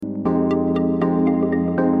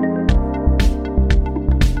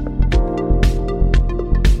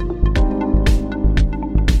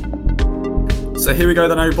So here we go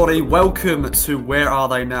then, everybody. Welcome to Where Are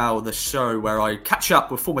They Now, the show where I catch up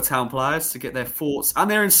with former Town players to get their thoughts and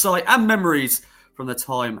their insight and memories from their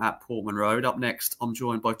time at Portman Road. Up next, I'm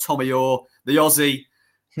joined by Tommy Orr, the Aussie.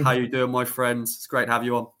 How you doing, my friend? It's great to have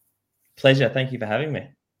you on. Pleasure. Thank you for having me.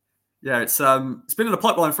 Yeah, it's been in the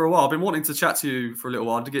pipeline for a while. I've been wanting to chat to you for a little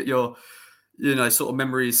while to get your, sort of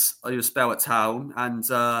memories of your spell at Town, and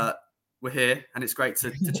we're here, and it's great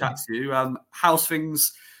to chat to you. How's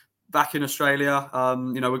things back in Australia?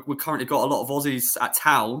 We've currently got a lot of Aussies at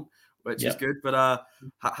Town, which is good. But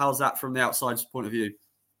how's that from the outside's point of view?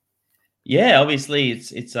 Yeah, obviously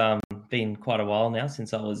it's been quite a while now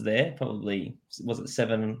since I was there. Probably was it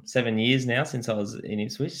 7 years now since I was in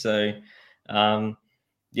Ipswich. So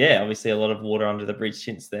obviously a lot of water under the bridge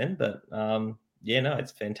since then. But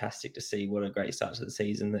it's fantastic to see what a great start to the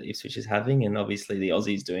season that Ipswich is having, and obviously the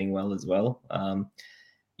Aussies doing well as well.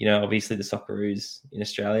 Obviously the Socceroos in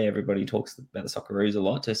Australia, everybody talks about the Socceroos a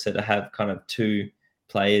lot. So to have kind of two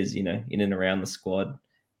players, in and around the squad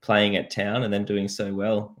playing at Town and then doing so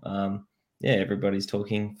well, everybody's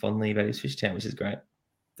talking fondly about Ipswich Town, which is great.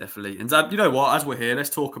 Definitely. And you know what, as we're here, let's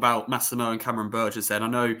talk about Massimo and Cameron Burgess then. I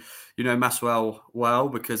know you know Massimo well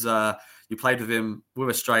because you played with him with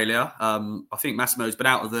Australia. I think Massimo's been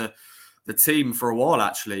out of the team for a while,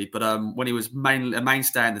 actually. But when he was a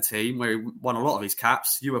mainstay in the team, where he won a lot of his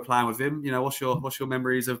caps, you were playing with him. What's your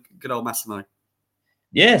memories of good old Massimo?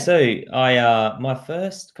 Yeah, so I my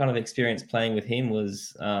first kind of experience playing with him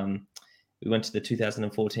was we went to the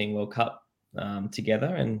 2014 World Cup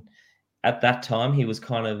together, and at that time he was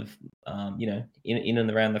kind of in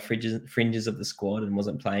and around the fringes of the squad and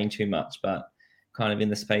wasn't playing too much, but kind of in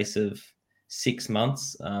the space of 6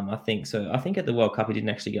 months, I think. So I think at the World Cup he didn't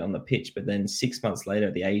actually get on the pitch, but then 6 months later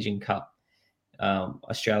at the Asian Cup,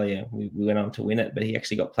 Australia, we went on to win it, but he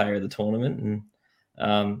actually got player of the tournament,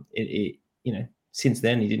 and since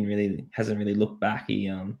then he hasn't really looked back.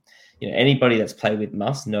 He anybody that's played with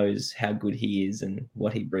Muss knows how good he is and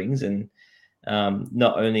what he brings, and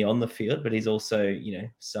not only on the field, but he's also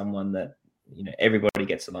someone that everybody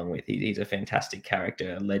gets along with. He's a fantastic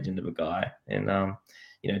character, a legend of a guy, and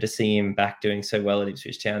to see him back doing so well at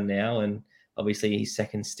Ipswich Town now, and obviously his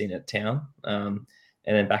second stint at Town, and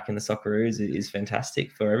then back in the Socceroos is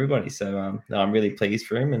fantastic for everybody. So I'm really pleased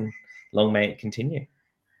for him, and long may it continue.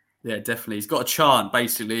 Yeah, definitely. He's got a chant,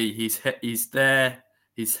 basically. He's there,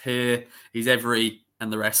 he's here, he's every,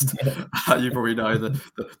 and the rest. You probably know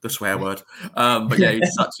the swear word. But yeah,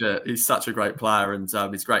 he's such a great player, and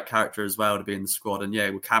he's a great character as well to be in the squad. And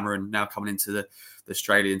yeah, with Cameron now coming into the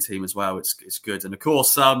Australian team as well, it's good. And of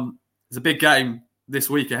course, there's a big game this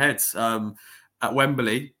week ahead at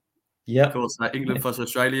Wembley. Yeah, of course, England versus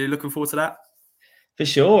Australia. Looking forward to that for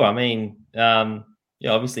sure. I mean,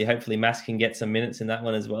 obviously, hopefully, Mass can get some minutes in that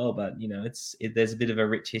one as well. But there's a bit of a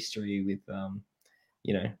rich history with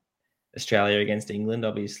Australia against England.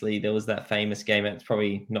 Obviously, there was that famous game. It's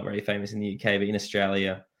probably not very famous in the UK, but in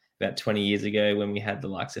Australia about 20 years ago when we had the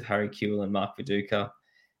likes of Harry Kewell and Mark Viduka.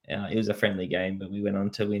 It was a friendly game, but we went on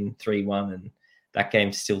to win 3-1, and that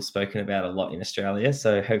game's still spoken about a lot in Australia.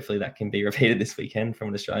 So hopefully that can be repeated this weekend from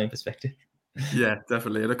an Australian perspective. Yeah,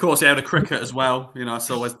 definitely. And of course, the cricket as well.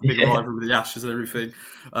 It's always the big rivalry with the Ashes and everything.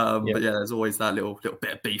 But yeah, there's always that little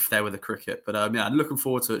bit of beef there with the cricket. But I'm looking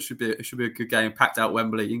forward to it. It should be a good game. Packed out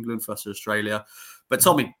Wembley, England versus Australia. But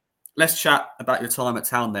Tommy, let's chat about your time at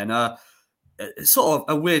Town then. It's sort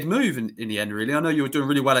of a weird move in the end, really. I know you were doing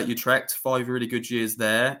really well at Utrecht, 5 really good years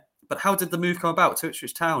there. But how did the move come about to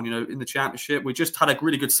Ipswich Town? In the Championship, we just had a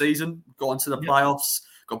really good season, got into the playoffs,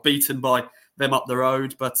 got beaten by them up the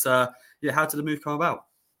road. But how did the move come about?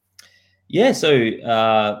 Yeah, so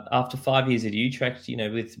after 5 years at Utrecht,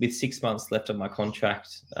 with 6 months left on my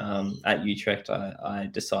contract at Utrecht, I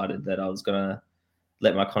decided that I was going to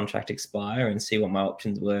let my contract expire and see what my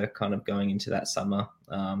options were kind of going into that summer.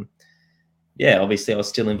 Obviously I was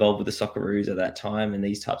still involved with the Socceroos at that time and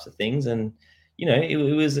these types of things. And,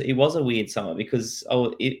 it was a weird summer because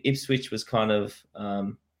Ipswich was kind of,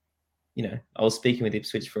 I was speaking with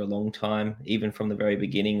Ipswich for a long time, even from the very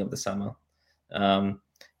beginning of the summer.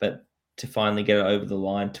 But to finally get it over the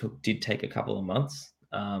line did take a couple of months,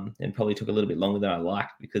 and probably took a little bit longer than I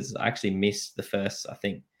liked because I actually missed the first, I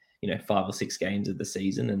think, 5 or 6 games of the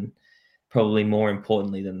season, and probably more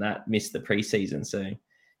importantly than that, missed the preseason. So,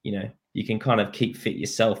 you can kind of keep fit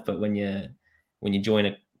yourself, but when you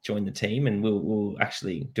join the team, and we're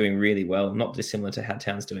actually doing really well, not dissimilar to how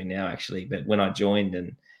Town's doing now, actually. But when I joined,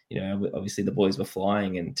 and obviously the boys were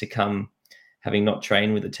flying, and to come having not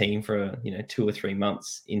trained with the team for 2 or 3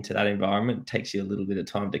 months into that environment takes you a little bit of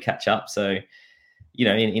time to catch up. So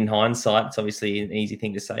in hindsight, it's obviously an easy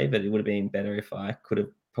thing to say, but it would have been better if I could have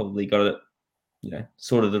probably got it,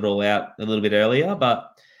 sorted it all out a little bit earlier.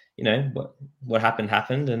 But what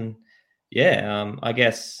happened, and I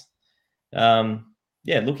guess,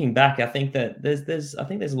 looking back, I think that there's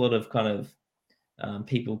a lot of kind of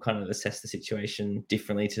people kind of assess the situation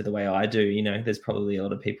differently to the way I do. There's probably a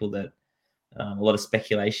lot of people that a lot of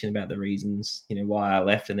speculation about the reasons why I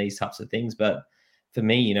left and these types of things, but for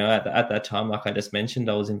me, at that time, like I just mentioned,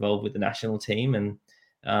 I was involved with the national team. And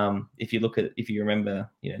if you remember,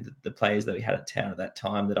 the players that we had at Town at that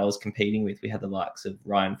time that I was competing with, we had the likes of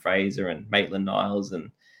Ryan Fraser and Maitland Niles and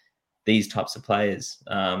these types of players,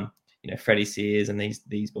 Freddie Sears and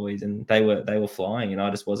these boys, and they were flying, and I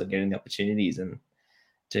just wasn't getting the opportunities. And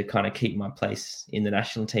to kind of keep my place in the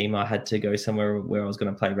national team, I had to go somewhere where I was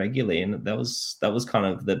going to play regularly. And that was kind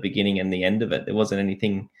of the beginning and the end of it. There wasn't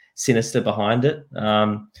anything sinister behind it.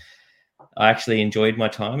 I actually enjoyed my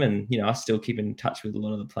time, and I still keep in touch with a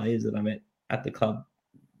lot of the players that I met at the club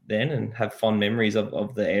then, and have fond memories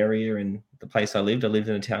of the area and the place I lived. I lived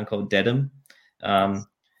in a town called Dedham,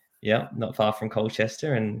 not far from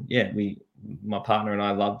Colchester, and my partner and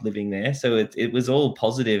I loved living there. So it was all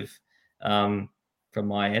positive from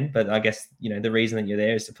my end. But I guess the reason that you're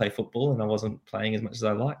there is to play football, and I wasn't playing as much as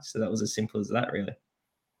I liked. So that was as simple as that, really.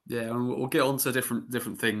 Yeah, and we'll get on to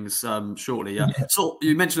different things shortly. Yeah. So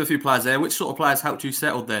you mentioned a few players there. Which sort of players helped you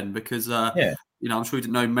settle then? Because I'm sure you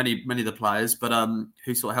didn't know many of the players, but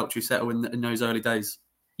who sort of helped you settle in those early days?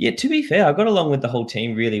 Yeah, to be fair, I got along with the whole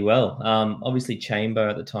team really well. Obviously, Chamber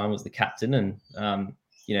at the time was the captain, and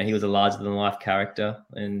he was a larger than life character,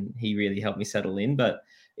 and he really helped me settle in. But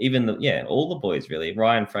even all the boys really.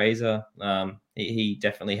 Ryan Fraser, he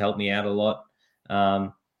definitely helped me out a lot.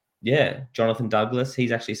 Jonathan Douglas,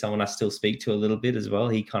 he's actually someone I still speak to a little bit as well.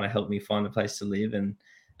 He kind of helped me find a place to live, and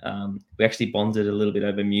we actually bonded a little bit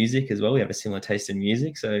over music as well. We have a similar taste in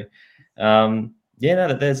music, so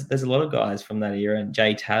there's a lot of guys from that era, and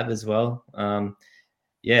Jay Tab as well.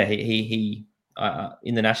 He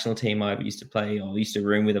in the national team I used to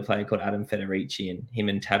room with a player called Adam Federici, and him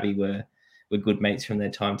and Tabby were good mates from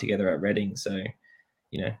their time together at Reading. So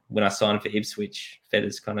when I signed for Ipswich,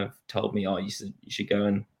 Feders kind of told me, you should go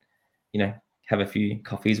and have a few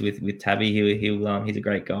coffees with Tabby. He's a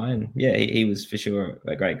great guy, and he was for sure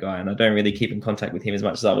a great guy. And I don't really keep in contact with him as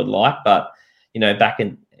much as I would like, but back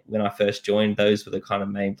when I first joined, those were the kind of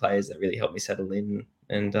main players that really helped me settle in.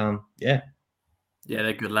 And yeah,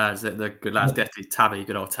 they're good lads. They're good lads. Definitely Tabby,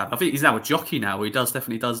 good old Tabby. I think he's now a jockey now. He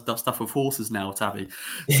definitely does stuff with horses now, Tabby.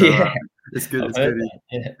 So it's good. It's good.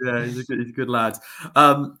 Yeah, he's a good lad.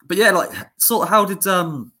 But sort of how did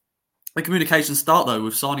the communication start though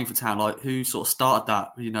with signing for Town? Like, who sort of started that?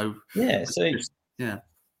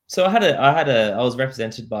 So I was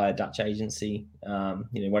represented by a Dutch agency,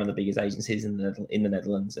 one of the biggest agencies in the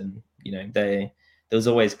Netherlands, and there was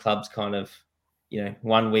always clubs kind of,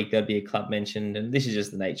 1 week there'd be a club mentioned, and this is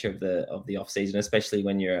just the nature of the off season, especially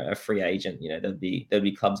when you're a free agent. There'd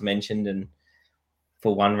be clubs mentioned, and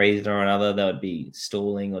for one reason or another, they would be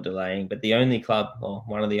stalling or delaying. But the only club, or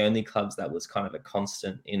one of the only clubs that was kind of a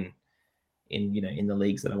constant in the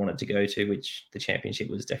leagues that I wanted to go to, which the Championship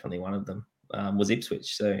was definitely one of them, was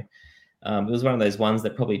Ipswich. So it was one of those ones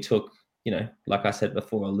that probably took, like I said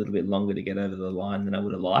before, a little bit longer to get over the line than I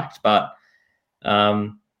would have liked. But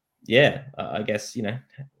I guess,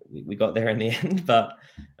 we got there in the end. But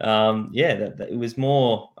that it was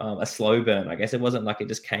more a slow burn. I guess it wasn't like it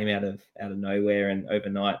just came out of nowhere and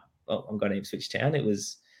overnight, I'm going to Ipswich Town. It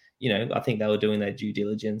was, I think they were doing their due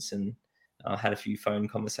diligence, and had a few phone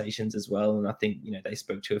conversations as well. And I think, they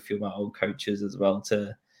spoke to a few of my old coaches as well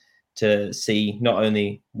to see not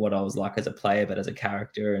only what I was like as a player, but as a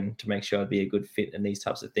character, and to make sure I'd be a good fit and these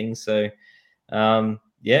types of things. So,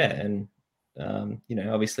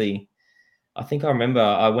 obviously I think I remember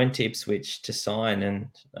I went to Ipswich to sign, and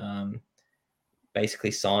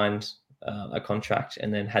basically signed a contract,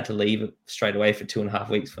 and then had to leave straight away for 2.5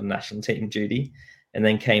 weeks for national team duty, and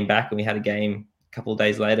then came back, and we had a game a couple of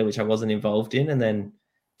days later, which I wasn't involved in. And then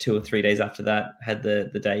 2 or 3 days after that, had the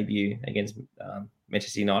debut against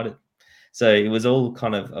Manchester United. So it was all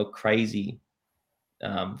kind of a crazy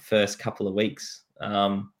first couple of weeks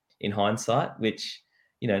in hindsight, which,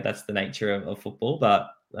 that's the nature of football. But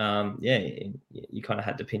you kind of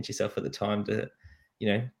had to pinch yourself at the time to,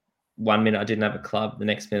 1 minute I didn't have a club, the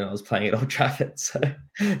next minute I was playing at Old Trafford. So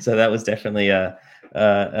that was definitely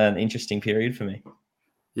an interesting period for me.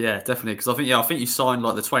 Yeah, definitely. Because I think you signed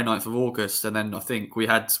like the 29th of August, and then I think we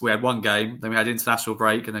had one game, then we had international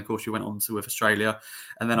break, and then of course you went on to with Australia,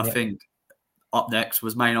 and then I think up next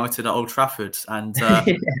was Man United at Old Trafford, and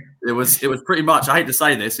it was pretty much. I hate to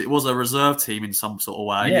say this, it was a reserve team in some sort of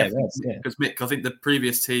way. Yeah, it was. Yeah, because Mick, I think the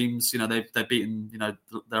previous teams, they've beaten,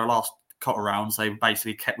 their last couple of rounds. They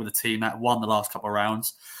basically kept with the team that won the last couple of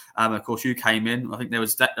rounds. Of course, you came in. I think there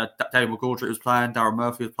was David McGoldrick was playing, Darren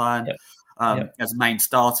Murphy was playing as main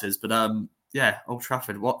starters. But Old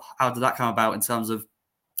Trafford. How did that come about in terms of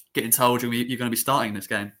getting told you're going to be starting this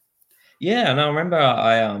game? Yeah, and I remember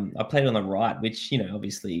I played on the right, which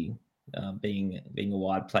obviously being a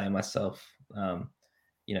wide player myself,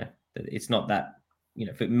 it's not that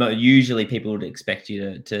usually people would expect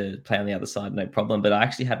you to play on the other side, no problem. But I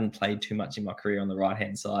actually hadn't played too much in my career on the right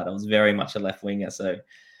hand side. I was very much a left winger, so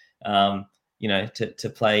to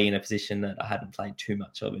play in a position that I hadn't played too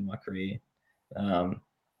much of in my career,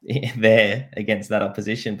 there against that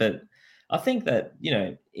opposition. But I think that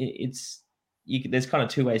there's kind of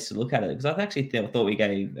two ways to look at it, because I actually thought we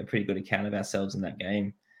gave a pretty good account of ourselves in that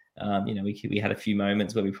game. We had a few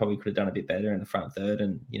moments where we probably could have done a bit better in the front third,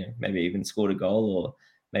 and maybe even scored a goal, or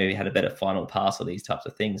maybe had a better final pass, or these types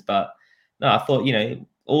of things. But no, I thought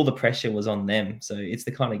all the pressure was on them, so it's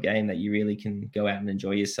the kind of game that you really can go out and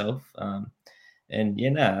enjoy yourself.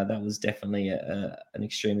 That was definitely an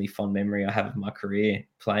extremely fond memory I have of my career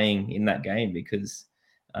playing in that game, because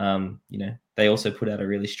they also put out a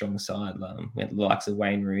really strong side. We had the likes of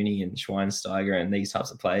Wayne Rooney and Schweinsteiger and these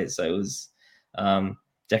types of players. So it was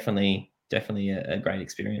definitely a great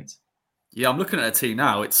experience. Yeah, I'm looking at a team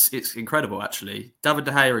now. It's incredible, actually. David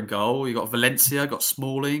De Gea in goal. You got Valencia, got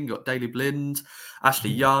Smalling, got Daley Blind,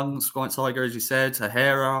 Ashley Young, Schweinsteiger, as you said,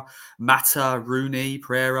 Herrera, Mata, Rooney,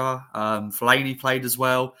 Pereira, Fellaini played as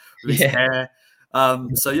well with his hair.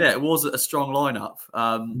 It was a strong lineup.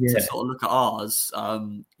 To sort of look at ours,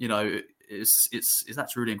 it's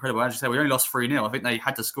actually really incredible. As you say, we only lost 3-0. I think they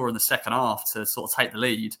had to score in the second half to sort of take the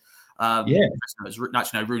lead.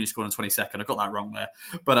 Rooney scored in the 22nd. I got that wrong there,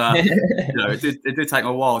 but it did take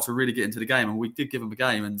a while to really get into the game, and we did give them a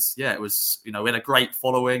game. And it was we had a great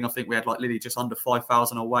following. I think we had Lily just under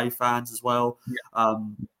 5,000 away fans as well.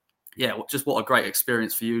 Just what a great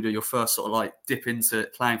experience for you to your first sort of dip into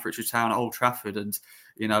playing for Ipswich Town at Old Trafford, and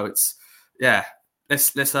let's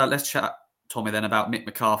chat, Tommy, then about Mick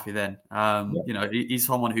McCarthy. Then he's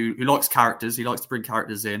someone who likes characters. He likes to bring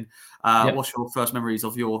characters in. What's your first memories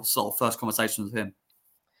of your sort of first conversations with him?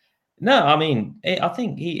 No, I mean, I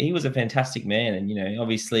think he was a fantastic man, and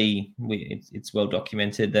obviously it's well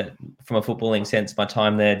documented that from a footballing sense, my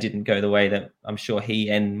time there didn't go the way that I'm sure he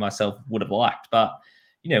and myself would have liked. But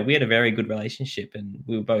we had a very good relationship, and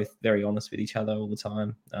we were both very honest with each other all the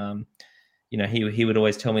time. He would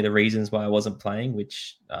always tell me the reasons why I wasn't playing,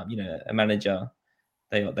 which a manager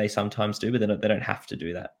they sometimes do, but they don't have to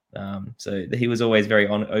do that. So he was always very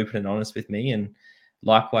open and honest with me, and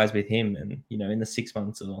likewise with him. And in the 6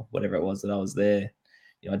 months or whatever it was that I was there,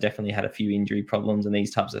 I definitely had a few injury problems and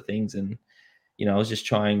these types of things, and I was just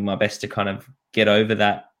trying my best to kind of get over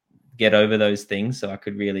those things, so I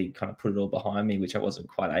could really kind of put it all behind me, which I wasn't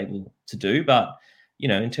quite able to do. But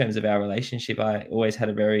in terms of our relationship, I always had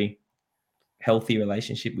a very healthy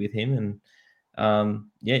relationship with him, and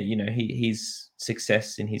his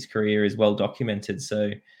success in his career is well documented.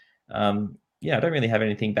 So I don't really have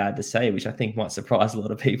anything bad to say, which I think might surprise a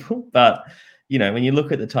lot of people. But when you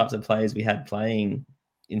look at the types of players we had playing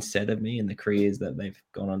instead of me and the careers that they've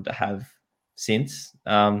gone on to have since,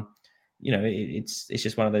 it's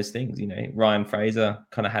just one of those things. Ryan Fraser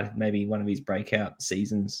kind of had maybe one of his breakout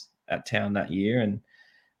seasons at Town that year, and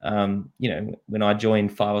when I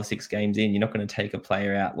joined 5 or 6 games in, you're not going to take a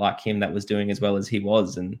player out like him that was doing as well as he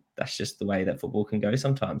was. And that's just the way that football can go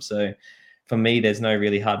sometimes. So for me, there's no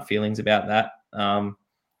really hard feelings about that. I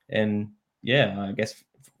guess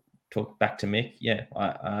talk back to Mick.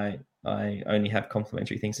 I only have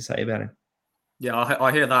complimentary things to say about him. Yeah,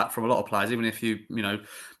 I hear that from a lot of players, even if you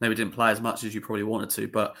maybe didn't play as much as you probably wanted to.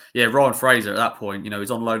 But yeah, Ryan Fraser at that point, he's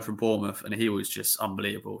on loan from Bournemouth, and he was just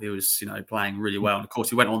unbelievable. He was, playing really well. And of course,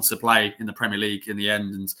 he went on to play in the Premier League in the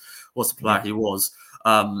end, and was the player he was.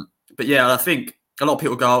 But yeah, I think a lot of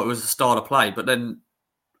people go, it was a style of play. But then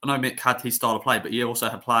I know Mick had his style of play, but he also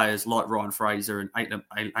had players like Ryan Fraser and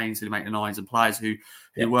Ainsley Maitland-Niles, and players who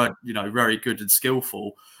were, very good and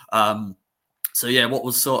skillful. What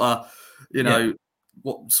was sort of...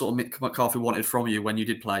 what sort of Mick McCarthy wanted from you when you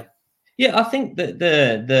did play? Yeah, I think that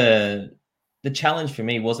the challenge for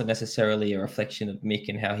me wasn't necessarily a reflection of Mick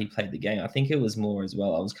and how he played the game. I think it was more as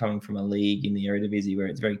well, I was coming from a league in the Eredivisie where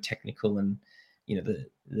it's very technical, and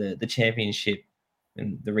the championship,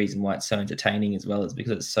 and the reason why it's so entertaining as well is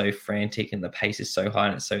because it's so frantic and the pace is so high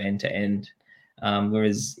and it's so end to end.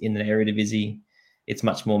 Whereas in the Eredivisie, it's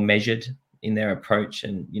much more measured. in their approach,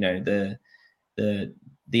 and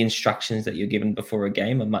the instructions that you're given before a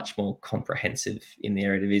game are much more comprehensive in the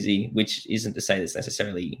Eredivisie, which isn't to say that's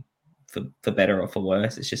necessarily for better or for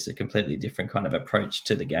worse. It's just a completely different kind of approach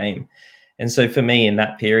to the game. And so for me in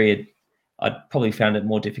that period, I probably found it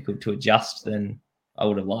more difficult to adjust than I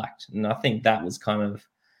would have liked. And I think that was kind of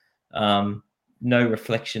no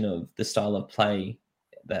reflection of the style of play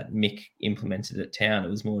that Mick implemented at Town. It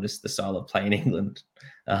was more just the style of play in England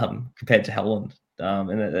compared to Holland.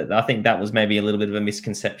 And I think that was maybe a little bit of a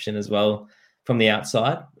misconception as well from the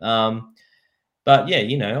outside. But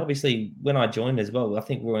yeah, obviously when I joined as well, I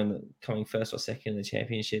think we were coming first or second in the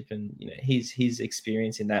championship, and his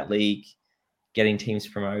experience in that league, getting teams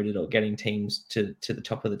promoted or getting teams to the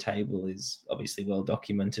top of the table is obviously well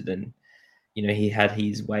documented, and he had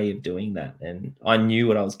his way of doing that, and I knew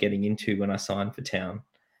what I was getting into when I signed for Town.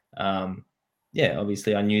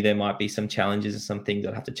 Obviously I knew there might be some challenges and some things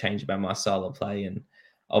I'd have to change about my style of play, and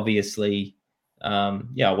obviously,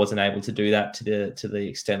 I wasn't able to do that to the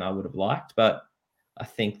extent I would have liked, but I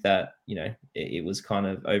think that it was kind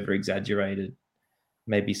of over exaggerated,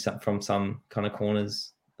 maybe from some kind of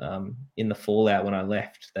corners in the fallout when I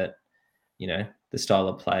left, that the style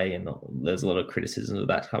of play, and there's a lot of criticism of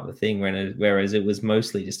that type of thing. Whereas it was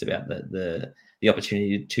mostly just about the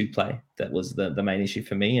opportunity to play that was the main issue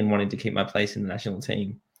for me, and wanting to keep my place in the national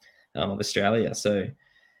team of Australia. So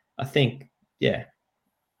I think,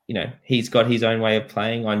 he's got his own way of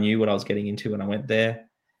playing. I knew what I was getting into when I went there.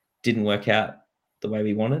 Didn't work out the way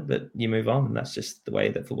we wanted, but you move on, and that's just the way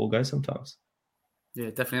that football goes sometimes. Yeah,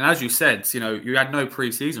 definitely. And as you said, you had no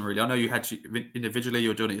pre-season really. I know you had individually, you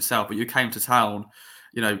were doing it yourself, but you came to Town,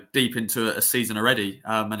 deep into a season already.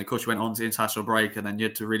 And of course, you went on to the international break, and then you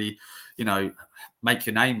had to really, make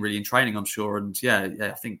your name really in training, I'm sure. And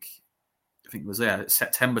I think it was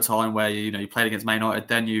September time where you played against Man United.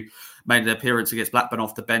 Then you made an appearance against Blackburn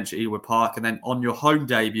off the bench at Ewood Park, and then on your home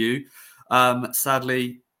debut,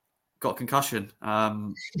 sadly got a concussion. I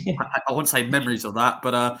wouldn't say memories of that,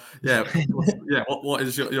 but what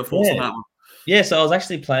is your thoughts on that one? Yeah, so I was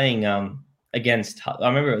actually playing against. I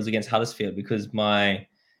remember it was against Huddersfield, because one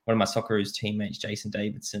of my Socceroos teammates, Jason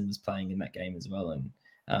Davidson, was playing in that game as well. And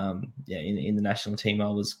in the national team, I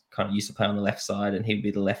was kind of used to play on the left side, and he'd be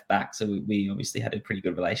the left back. So we obviously had a pretty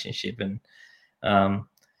good relationship. And I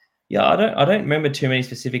don't remember too many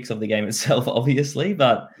specifics of the game itself, obviously,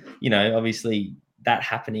 but obviously that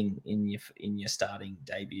happening in your starting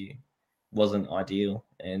debut wasn't ideal.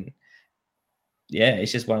 And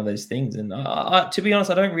it's just one of those things. And I, to be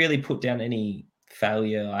honest, I don't really put down any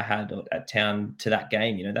failure I had at Town to that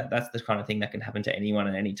game. That's the kind of thing that can happen to anyone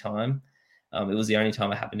at any time. It was the only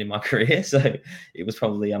time it happened in my career, so it was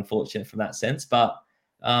probably unfortunate from that sense. But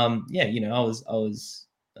I was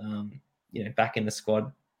back in the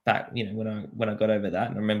squad when I got over that.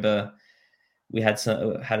 And I remember we had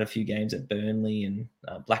a few games at Burnley and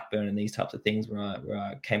Blackburn and these types of things where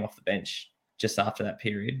I came off the bench just after that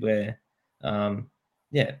period, where I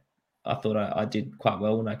thought I did quite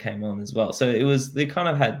well when I came on as well. So they kind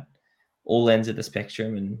of had all ends of the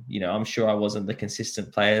spectrum, and I'm sure I wasn't the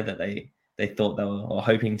consistent player that they thought they were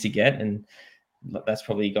hoping to get, and that's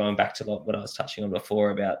probably going back to what I was touching on before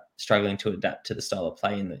about struggling to adapt to the style of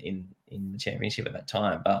play in the championship at that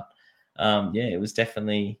time. But it was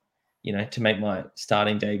definitely to make my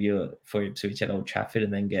starting debut for Ipswich at Old Trafford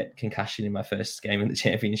and then get concussion in my first game in the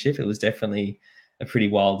championship. It was definitely a pretty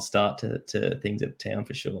wild start to things at Town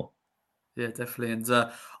for sure. Yeah, definitely. And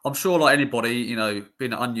I'm sure, like anybody,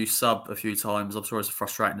 being an unused sub a few times, I'm sure it's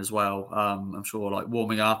frustrating as well. I'm sure, like,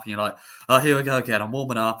 warming up and you're like, oh, here we go again. I'm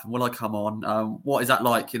warming up, and will I come on? What is that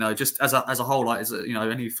like? Just as a whole, like, as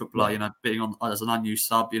any footballer, being on as an unused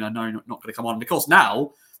sub, no, not going to come on. And of course,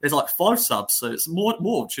 now there's like 5 subs, so it's more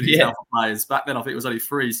opportunities now for players. Back then, I think it was only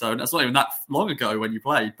 3, so that's not even that long ago when you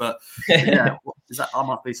played. But that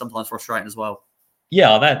might be sometimes frustrating as well.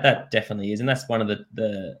 Yeah, that definitely is, and that's one of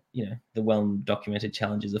the well documented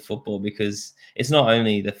challenges of football, because it's not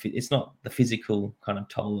only it's not the physical kind of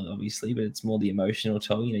toll, obviously, but it's more the emotional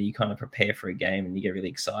toll. You kind of prepare for a game and you get really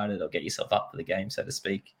excited or get yourself up for the game, so to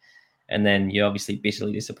speak, and then you're obviously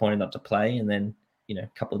bitterly disappointed not to play, and then a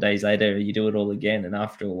couple of days later you do it all again, and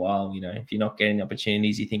after a while, if you're not getting the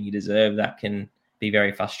opportunities you think you deserve, that can be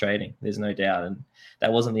very frustrating. There's no doubt, and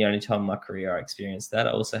that wasn't the only time in my career I experienced that.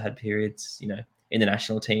 I also had periods, in the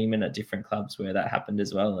national team and at different clubs where that happened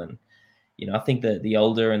as well. And, I think that the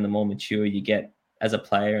older and the more mature you get as a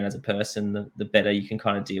player and as a person, the better you can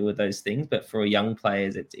kind of deal with those things. But for young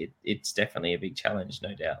players, it's definitely a big challenge,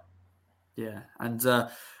 no doubt. Yeah. And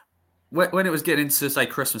when it was getting into, say,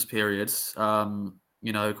 Christmas periods,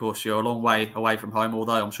 Of course, you're a long way away from home,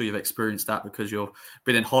 although I'm sure you've experienced that because you've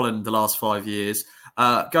been in Holland the last 5 years.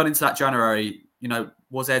 Going into that January,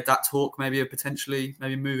 was there that talk maybe of potentially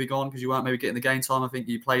maybe moving on because you weren't maybe getting the game time? I think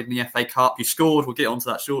you played in the FA Cup, you scored. We'll get onto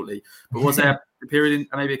that shortly. But was there a period in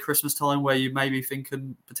maybe a Christmas time where you maybe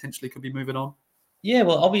thinking potentially could be moving on? Yeah,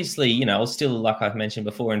 well, obviously, I was still, like I've mentioned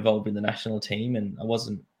before, involved in the national team, and I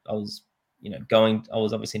was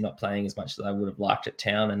obviously not playing as much as I would have liked at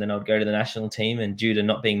Town, and then I'd go to the national team, and due to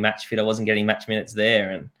not being match fit, I wasn't getting match minutes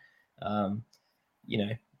there, and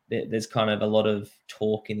there's kind of a lot of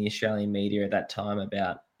talk in the Australian media at that time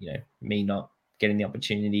about me not getting the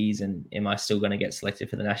opportunities, and am I still going to get selected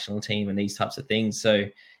for the national team, and these types of things. So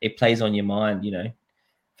it plays on your mind.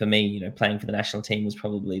 For me, playing for the national team was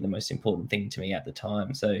probably the most important thing to me at the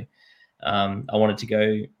time. So I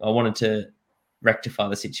wanted to rectify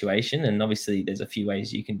the situation. And obviously there's a few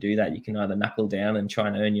ways you can do that. You can either knuckle down and try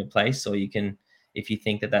and earn your place, or you can, if you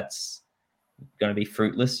think that that's going to be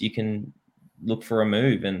fruitless, you can look for a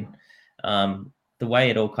move. And the way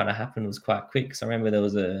it all kind of happened was quite quick. Because I remember there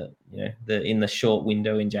was in the short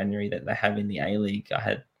window in January that they have in the A-League, I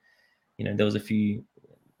had, there was a few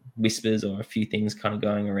whispers or a few things kind of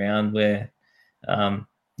going around where,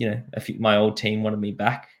 my old team wanted me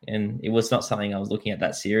back, and it was not something I was looking at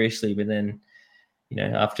that seriously. But then,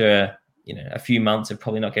 after a few months of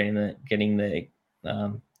probably not getting the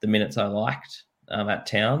minutes I liked at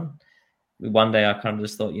Town, one day I kind of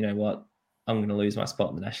just thought, what, I'm going to lose my spot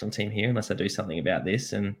in the national team here unless I do something about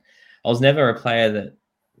this. And I was never a player that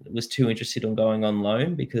was too interested in going on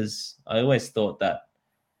loan, because I always thought that,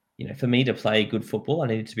 for me to play good football, I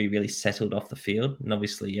needed to be really settled off the field. And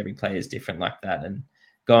obviously every player is different like that. And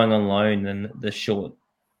going on loan and the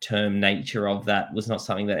short-term nature of that was not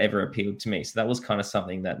something that ever appealed to me. So that was kind of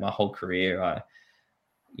something that my whole career,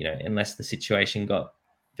 unless the situation got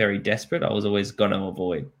very desperate, I was always going to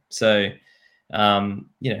avoid. So,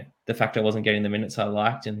 the fact I wasn't getting the minutes I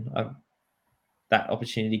liked, and that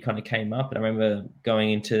opportunity kind of came up. And I remember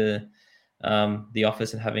going into the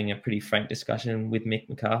office and having a pretty frank discussion with Mick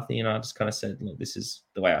McCarthy, and I just kind of said, look, this is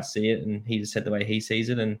the way I see it, and he just said the way he sees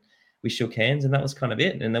it, and we shook hands, and that was kind of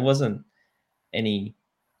it. And there wasn't any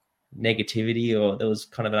negativity, or there was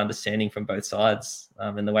kind of an understanding from both sides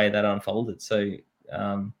in the way that unfolded. So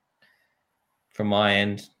from my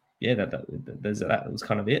end, yeah, that was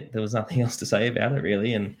kind of it. There was nothing else to say about it,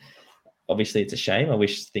 really. And obviously it's a shame. I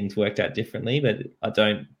wish things worked out differently, but I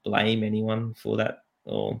don't blame anyone for that.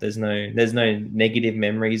 Or there's no negative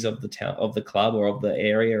memories of the town, of the club, or of the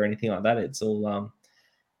area, or anything like that. It's all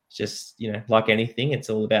just, like anything, it's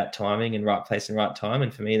all about timing and right place and right time.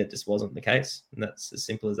 And for me, that just wasn't the case. And that's as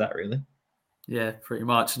simple as that, really. Yeah, pretty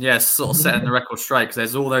much. And yes, sort of setting the record straight, because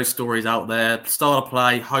there's all those stories out there, start of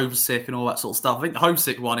play, homesick, and all that sort of stuff. I think the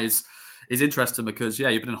homesick one is interesting because,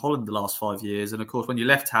 you've been in Holland the last 5 years. And of course, when you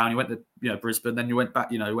left Town, you went to Brisbane, then you went back,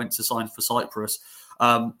 went to sign for Cyprus.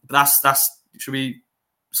 But that's should we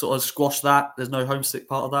sort of squash that? There's no homesick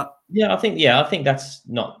part of that? Yeah, I think that's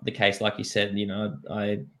not the case. Like you said,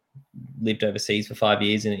 I lived overseas for 5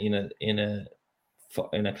 years in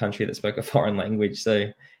a country that spoke a foreign language. So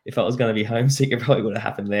if I was going to be homesick, it probably would have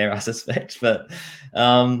happened there, I suspect. But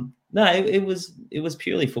no, it was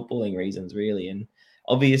purely footballing reasons, really. And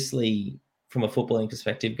obviously, from a footballing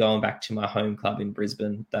perspective, going back to my home club in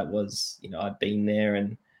Brisbane, that was, I'd been there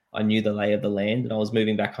and I knew the lay of the land, and I was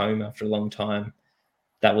moving back home after a long time.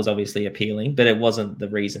 That was obviously appealing, but it wasn't the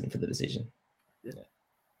reason for the decision. Yeah,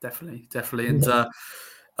 definitely.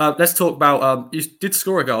 And let's talk about, you did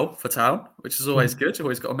score a goal for Town, which is always good. You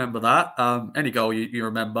always got to remember that. Any goal you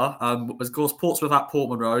remember. Of course, Portsmouth at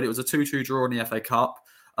Portman Road. It was a 2-2 draw in the FA Cup.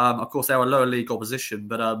 Of course, they were a lower league opposition,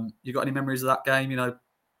 but you got any memories of that game?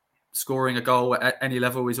 Scoring a goal at any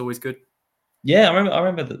level is always good. Yeah, I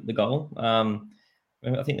remember the goal.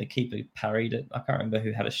 I think the keeper parried it. I can't remember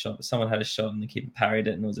who had a shot, but someone had a shot and the keeper parried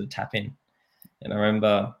it, and it was a tap in. And I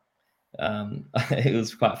remember it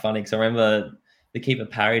was quite funny because I remember the keeper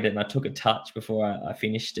parried it and I took a touch before I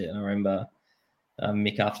finished it. And I remember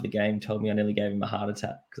Mick after the game told me I nearly gave him a heart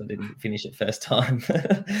attack because I didn't finish it first time.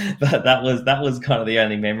 But that was kind of the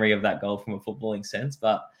only memory of that goal from a footballing sense.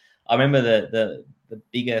 But I remember the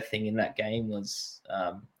bigger thing in that game was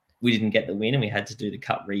we didn't get the win and we had to do the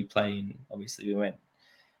cup replay. And obviously we went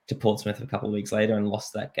to Portsmouth a couple of weeks later and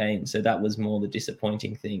lost that game. So that was more the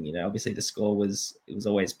disappointing thing. Obviously the score was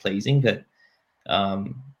always pleasing, but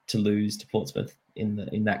to lose to Portsmouth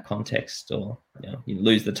in that context, or you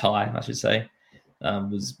lose the tie, I should say,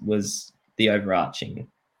 was the overarching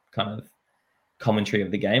kind of commentary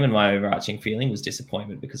of the game, and my overarching feeling was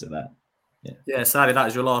disappointment because of that. Yeah, sadly, that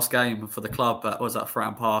is your last game for the club. That was at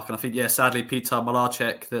Fratton Park. And I think, sadly, Peter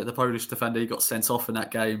Malarchek, the Polish defender, he got sent off in that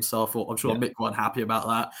game. So I thought, I'm sure Mick wasn't happy about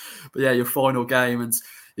that. But yeah, your final game. And,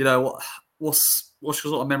 what's your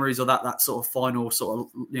sort of memories of that sort of final sort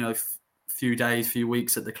of, few days, few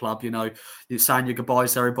weeks at the club? You're saying your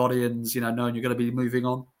goodbyes to everybody and, knowing you're going to be moving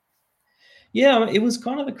on. Yeah, it was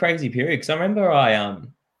kind of a crazy period because I remember I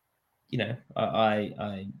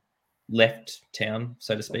left town,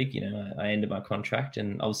 so to speak. I ended my contract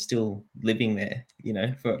and I was still living there,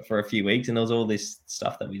 for a few weeks. And there was all this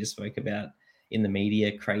stuff that we just spoke about in the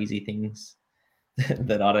media, crazy things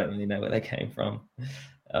that I don't really know where they came from,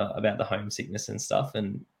 about the homesickness and stuff.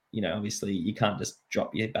 And, obviously you can't just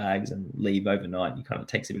drop your bags and leave overnight. You kind of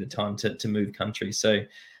takes a bit of time to move country. So I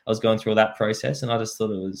was going through all that process and I just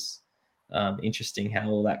thought it was interesting how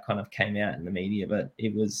all that kind of came out in the media. But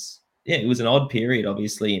it was an odd period,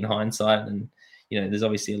 obviously, in hindsight. And, there's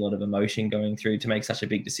obviously a lot of emotion going through to make such a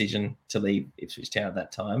big decision to leave Ipswich Town at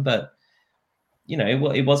that time. But,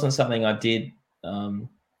 it wasn't something I did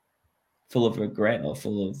full of regret or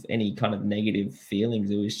full of any kind of negative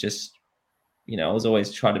feelings. It was just, I was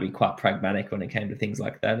always trying to be quite pragmatic when it came to things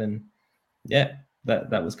like that. And,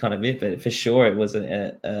 that was kind of it. But for sure, it was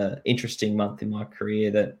a interesting month in my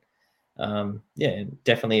career that,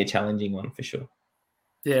 definitely a challenging one for sure.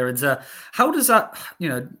 Yeah, and how does that, I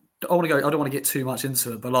don't want to get too much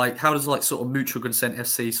into it, but like, how does sort of mutual consent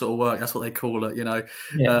FC sort of work? That's what they call it,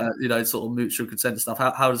 sort of mutual consent stuff.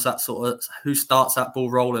 How does that who starts that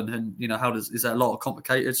ball rolling? And, is there a lot of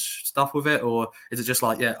complicated stuff with it? Or is it just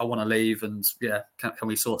like, I want to leave and can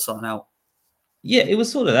we sort something out? Yeah, it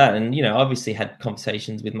was sort of that. And, obviously had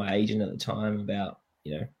conversations with my agent at the time about,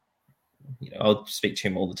 I'll speak to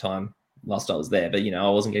him all the time whilst I was there, but, I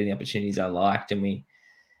wasn't getting the opportunities I liked. And we,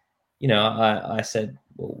 I said,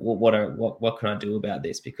 well, what can I do about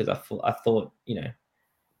this? Because I thought,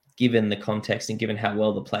 given the context and given how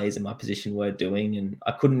well the players in my position were doing, and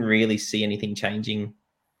I couldn't really see anything changing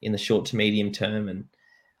in the short to medium term. And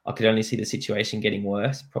I could only see the situation getting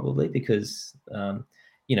worse probably because,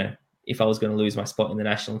 if I was going to lose my spot in the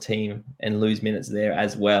national team and lose minutes there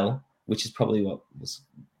as well, which is probably what was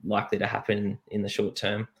likely to happen in the short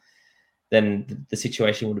term, then the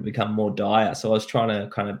situation would have become more dire. So I was trying to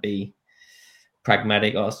kind of be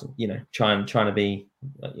pragmatic. I was, trying to be,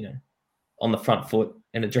 on the front foot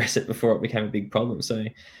and address it before it became a big problem. So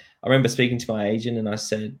I remember speaking to my agent and I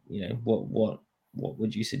said, what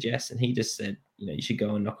would you suggest? And he just said, you should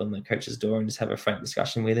go and knock on the coach's door and just have a frank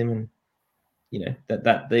discussion with him. And,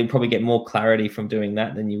 that they'll probably get more clarity from doing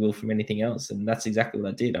that than you will from anything else. And that's exactly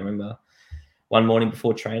what I did. I remember one morning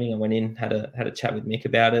before training, I went in, had a chat with Mick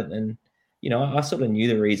about it. And, I sort of knew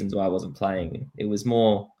the reasons why I wasn't playing. It was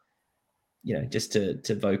more, just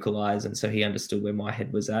to vocalize. And so he understood where my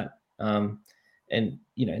head was at. And,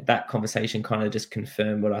 that conversation kind of just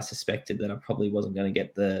confirmed what I suspected, that I probably wasn't going to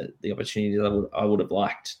get the opportunity that I would have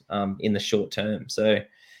liked in the short term. So,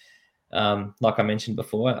 like I mentioned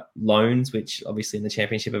before, loans, which obviously in the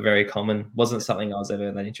championship are very common, wasn't something I was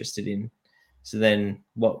ever that interested in. So then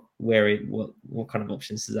what kind of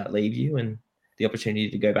options does that leave you? And the opportunity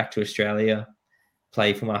to go back to Australia,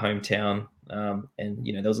 play for my hometown. And,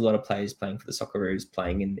 there was a lot of players playing for the Socceroos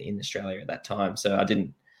playing in Australia at that time. So I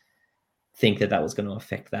didn't think that was going to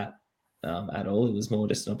affect that at all. It was more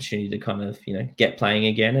just an opportunity to kind of, get playing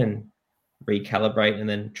again and recalibrate and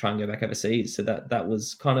then try and go back overseas. So that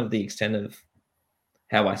was kind of the extent of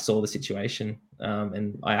how I saw the situation,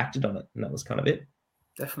 and I acted on it, and that was kind of it.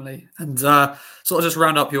 Definitely. And sort of just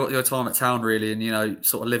round up your time at town really, and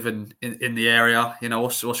sort of living in the area,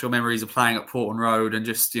 what's your memories of playing at Porton Road and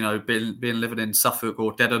just being living in Suffolk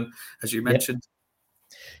or Dedham, as you mentioned?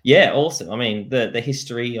 Yeah, awesome. I mean, the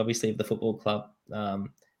history obviously of the football club,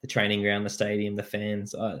 the training ground, the stadium, the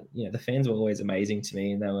fans, the fans were always amazing to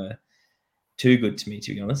me, and they were too good to me,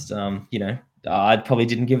 to be honest. I probably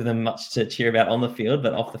didn't give them much to cheer about on the field,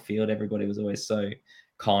 but off the field, everybody was always so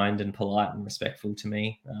kind and polite and respectful to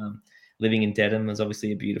me. Living in Dedham was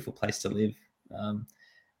obviously a beautiful place to live.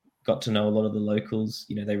 Got to know a lot of the locals.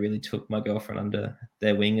 They really took my girlfriend under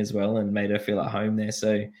their wing as well and made her feel at home there.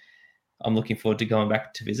 So I'm looking forward to going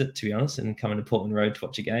back to visit, to be honest, and coming to Portland Road to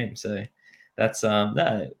watch a game. So that's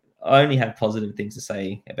I only have positive things to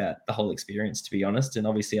say about the whole experience, to be honest. And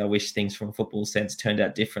obviously I wish things from a football sense turned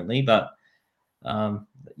out differently, but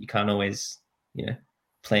you can't always,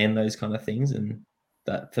 plan those kind of things. And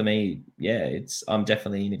that for me, I'm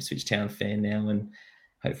definitely an Ipswich Town fan now, and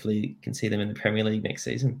hopefully can see them in the Premier League next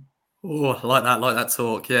season. Oh, I like that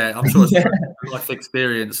talk. Yeah, I'm sure it's a life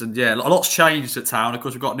experience. And a lot's changed at Town. Of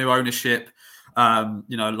course, we've got new ownership. A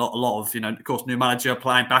lot of, of course, new manager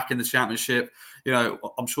playing back in the Championship.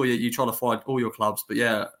 I'm sure you try to find all your clubs, but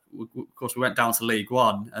yeah, of course, we went down to League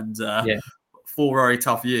One and 4 very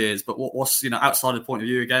tough years. But what's outside the point of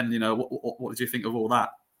view again? What did you think of all that?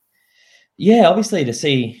 Yeah, obviously to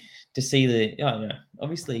see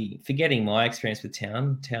obviously forgetting my experience with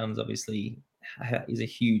Town's obviously is a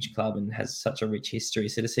huge club and has such a rich history.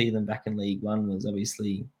 So to see them back in League One was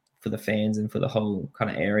obviously, for the fans and for the whole kind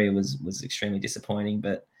of area, was extremely disappointing.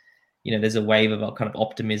 But there's a wave of kind of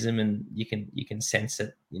optimism, and you can sense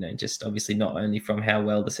it. Just obviously not only from how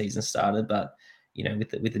well the season started, but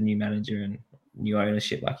with the new manager and new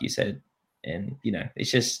ownership, like you said, and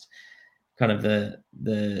it's just kind of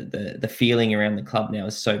the feeling around the club now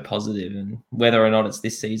is so positive. And whether or not it's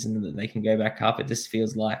this season that they can go back up, it just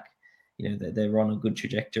feels like that they're on a good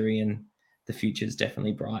trajectory and the future is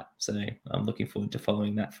definitely bright. So I'm looking forward to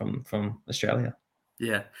following that from Australia.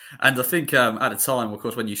 Yeah, and I think at the time, of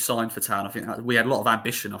course, when you signed for Town, I think we had a lot of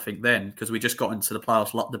ambition. I think then, because we just got into the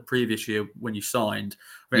playoffs the previous year when you signed,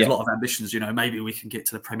 we had a lot of ambitions. Maybe we can get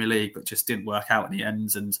to the Premier League, but just didn't work out in the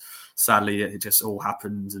end. And sadly, it just all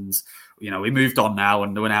happened. And we moved on now,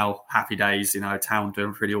 and we're now happy days. Town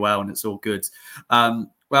doing pretty well, and it's all good.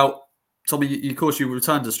 Well, Tommy, of course, you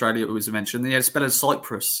returned to Australia, as you mentioned. You had a spell in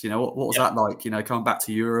Cyprus. What was that like? Coming back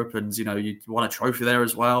to Europe, and you won a trophy there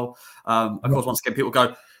as well. Of course, once again, people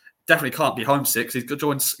go, definitely can't be homesick. He's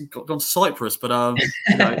gone to Cyprus, but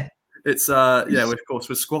it's of course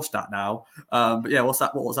we've squashed that now. But yeah, what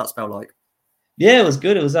was that spell like? Yeah, it was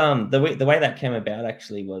good. It was the way that came about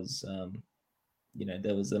actually was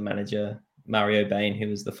there was the manager Mario Bain, who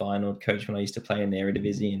was the final coach when I used to play in the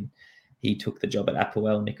Eredivisie, and he took the job at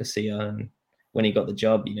Apoel Nicosia. And when he got the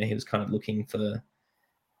job, he was kind of looking for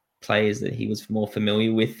players that he was more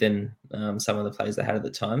familiar with than some of the players they had at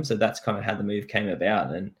the time. So that's kind of how the move came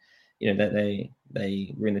about. And that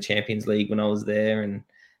they were in the Champions League when I was there, and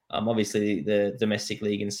obviously the domestic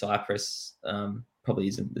league in Cyprus probably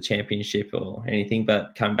isn't the Championship or anything,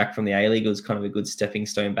 but coming back from the A-League, it was kind of a good stepping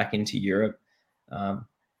stone back into Europe.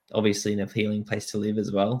 Obviously an appealing place to live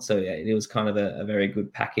as well. So yeah, it was kind of a very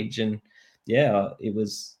good package. And yeah, it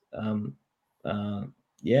was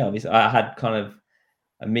obviously I had kind of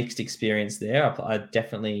a mixed experience there. I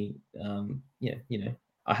definitely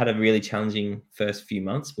I had a really challenging first few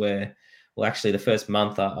months where, well, actually the first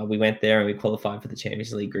month we went there and we qualified for the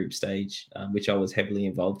Champions League group stage, which I was heavily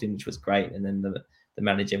involved in, which was great. And then the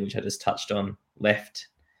manager, which I just touched on, left,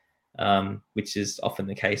 which is often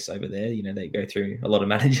the case over there. They go through a lot of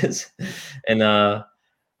managers. And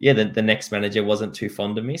the next manager wasn't too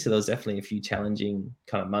fond of me. So there was definitely a few challenging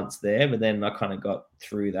kind of months there. But then I kind of got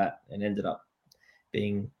through that and ended up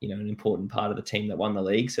being, an important part of the team that won the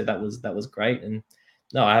league. So that was great. And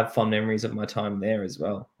no, I have fond memories of my time there as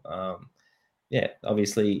well.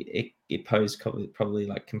 Obviously it posed probably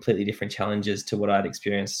like completely different challenges to what I'd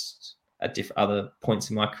experienced at other points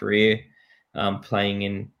in my career, playing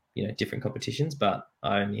in, different competitions, but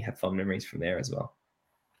I only have fond memories from there as well.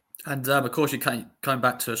 And of course, you came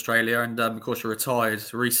back to Australia, and of course, you retired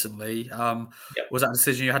recently. Was that a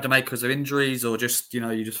decision you had to make because of injuries, or just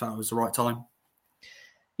you just found it was the right time?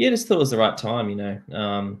 Yeah, just thought it was the right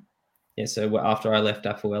time. So after I left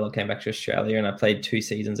Apoel, I came back to Australia, and I played 2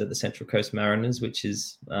 seasons at the Central Coast Mariners, which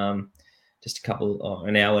is just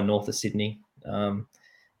an hour north of Sydney, and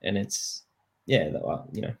it's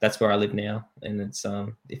that's where I live now, and it's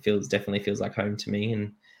definitely feels like home to me.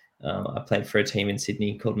 And I played for a team in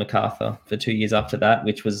Sydney called MacArthur for 2 years after that,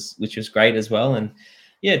 which was great as well. And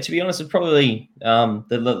yeah, to be honest, it's probably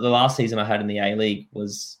the last season I had in the A-League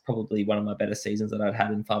was probably one of my better seasons that I'd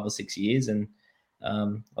had in 5 or 6 years. And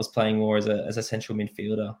I was playing more as a central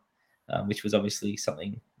midfielder, which was obviously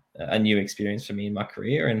a new experience for me in my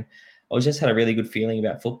career. And I just had a really good feeling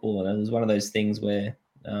about football. And it was one of those things where,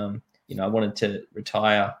 I wanted to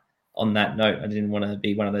retire on that note. I didn't want to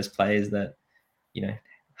be one of those players that,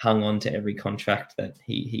 hung on to every contract that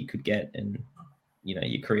he could get. And,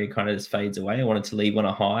 your career kind of just fades away. I wanted to leave on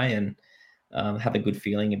a high and have a good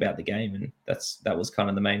feeling about the game. And that was kind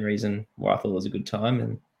of the main reason why I thought it was a good time.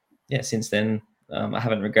 And yeah, since then, I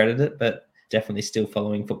haven't regretted it, but definitely still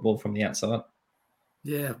following football from the outside.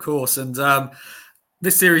 Yeah, of course. And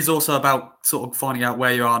this series is also about sort of finding out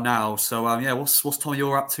where you are now. So what's Tommy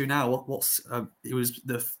you're up to now? He was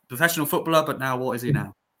the professional footballer, but now what is he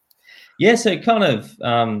now? Yeah, so kind of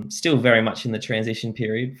still very much in the transition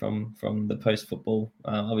period from the post-football.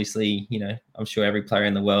 Obviously, I'm sure every player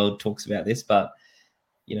in the world talks about this, but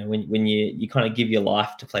when you kind of give your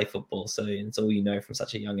life to play football, so it's all from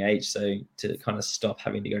such a young age. So to kind of stop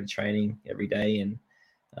having to go to training every day and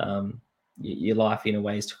your life in a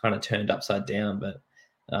way is kind of turned upside down. But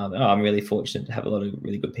I'm really fortunate to have a lot of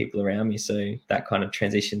really good people around me. So that kind of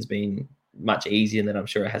transition's been much easier than I'm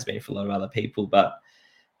sure it has been for a lot of other people. But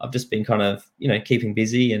I've just been kind of, keeping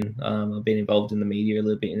busy, and I've been involved in the media a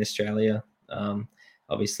little bit in Australia.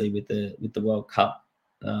 Obviously with the World Cup,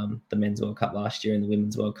 the Men's World Cup last year and the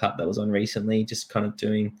Women's World Cup that was on recently, just kind of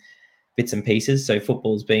doing bits and pieces. So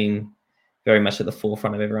football's been very much at the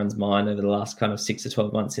forefront of everyone's mind over the last kind of 6 to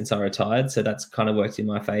 12 months since I retired. So that's kind of worked in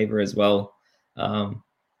my favor as well.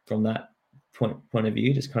 From that point of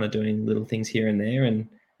view, just kind of doing little things here and there, and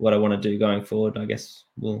what I want to do going forward, I guess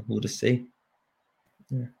we'll just see.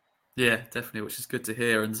 Yeah, definitely, which is good to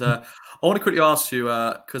hear. And I want to quickly ask you,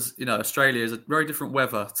 because Australia is a very different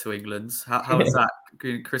weather to England. How is that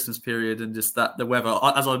Christmas period and just the weather?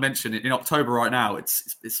 As I mentioned, in October right now,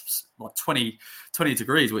 it's like 20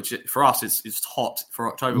 degrees, which for us it's hot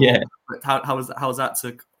for October. Yeah. But how is that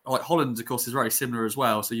to? Like Holland, of course, is very similar as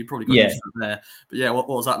well. So you probably got used to it there. But yeah, what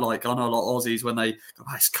was that like? I know a lot of Aussies when they go,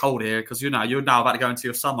 it's cold here, because you're now about to go into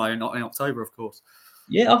your summer, not in October, of course.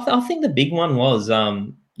 Yeah, I think the big one was,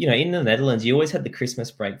 in the Netherlands, you always had the Christmas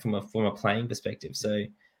break from a playing perspective. So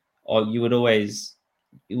you would always,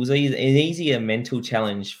 it was an easier mental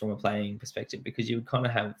challenge from a playing perspective, because you would kind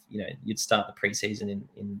of have, you'd start the preseason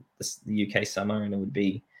in the UK summer, and it would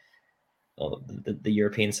be, or the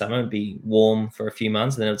European summer would be warm for a few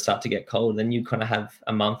months, and then it would start to get cold. Then you'd kind of have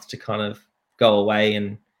a month to kind of go away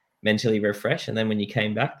and mentally refresh. And then when you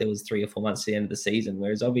came back, there was 3 or 4 months to the end of the season.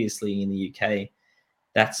 Whereas obviously in the UK,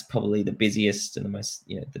 that's probably the busiest and the most,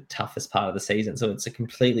 the toughest part of the season. So it's a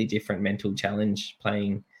completely different mental challenge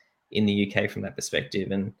playing in the UK from that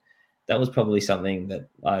perspective. And that was probably something that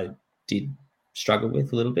I did struggle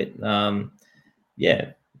with a little bit.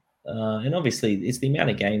 And obviously it's the amount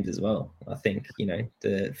of games as well. I think,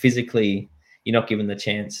 the physically you're not given the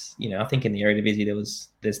chance. I think in the Eredivisie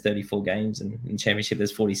there's 34 games, and in Championship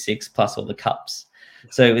there's 46 plus all the cups.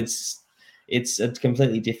 So it's a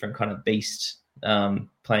completely different kind of beast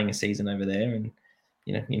playing a season over there. And,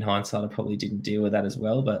 in hindsight, I probably didn't deal with that as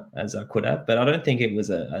well, but as I could have. But I don't think it was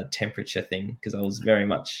a temperature thing, because I was very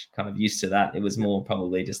much kind of used to that. It was more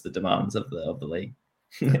probably just the demands of the league.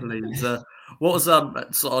 What was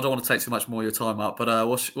so I don't want to take too much more of your time up, but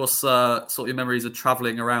what's sort of your memories of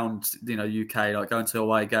traveling around UK, like going to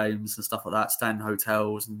away games and stuff like that, staying in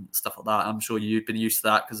hotels and stuff like that? I'm sure you've been used to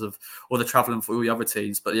that because of all the traveling for all the other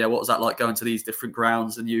teams, but yeah, what was that like going to these different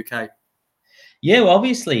grounds in the UK? Yeah, well,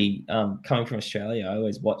 obviously coming from Australia, I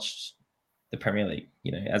always watched the Premier League,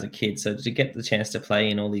 as a kid. So to get the chance to play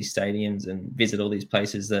in all these stadiums and visit all these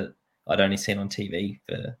places that I'd only seen on TV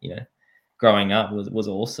for, growing up was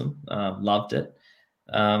awesome. Loved it.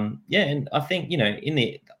 And I think, in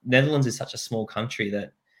the Netherlands is such a small country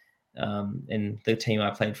that, and the team I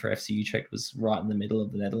played for, FC Utrecht, was right in the middle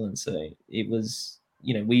of the Netherlands. So it was,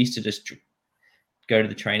 we used to just go to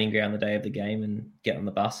the training ground the day of the game and get on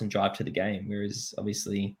the bus and drive to the game. Whereas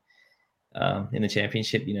obviously in the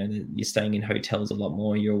Championship, you're staying in hotels a lot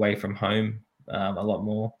more. You're away from home a lot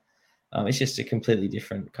more. It's just a completely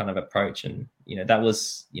different kind of approach. And, that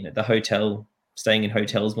was, staying in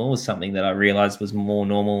hotels more was something that I realized was more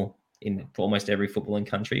normal in almost every footballing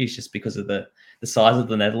country. It's just because of the size of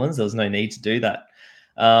the Netherlands, there was no need to do that.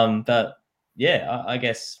 But yeah, I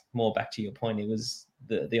guess more back to your point, it was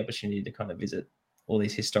the opportunity to kind of visit all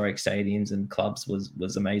these historic stadiums and clubs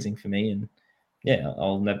was amazing for me. And yeah,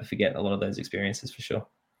 I'll never forget a lot of those experiences for sure.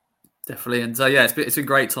 Definitely. And it's been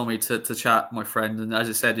great, Tommy, to chat, my friend. And as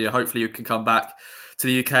I said, hopefully you can come back to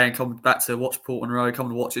the UK and come back to watch Portland Road, come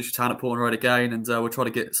to watch Ipswich Town at Portland Road again. And we'll try to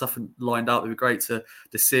get something lined up. It'd be great to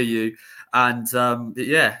see you. And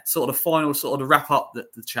sort of the final sort of wrap up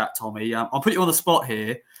the chat, Tommy. I'll put you on the spot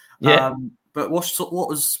here. Yeah. But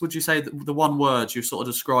would you say the one word you sort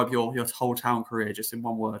of describe your whole Town career, just in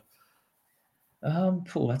one word?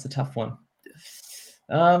 That's a tough one.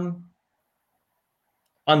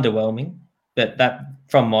 Underwhelming, but that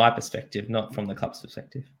from my perspective, not from the club's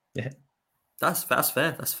perspective. Yeah, that's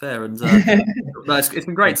fair. And it's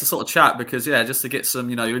been great to sort of chat, because just to get some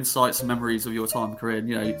your insights and memories of your time career.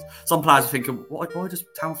 And some players are thinking, why does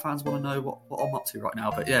Town fans want to know what I'm up to right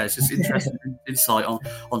now? But yeah, it's just interesting insight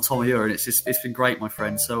on Tommy Ure, and it's been great, my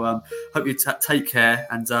friend. So hope you take care,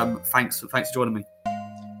 and thanks for joining me.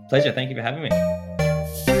 Pleasure. Thank you for having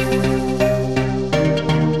me.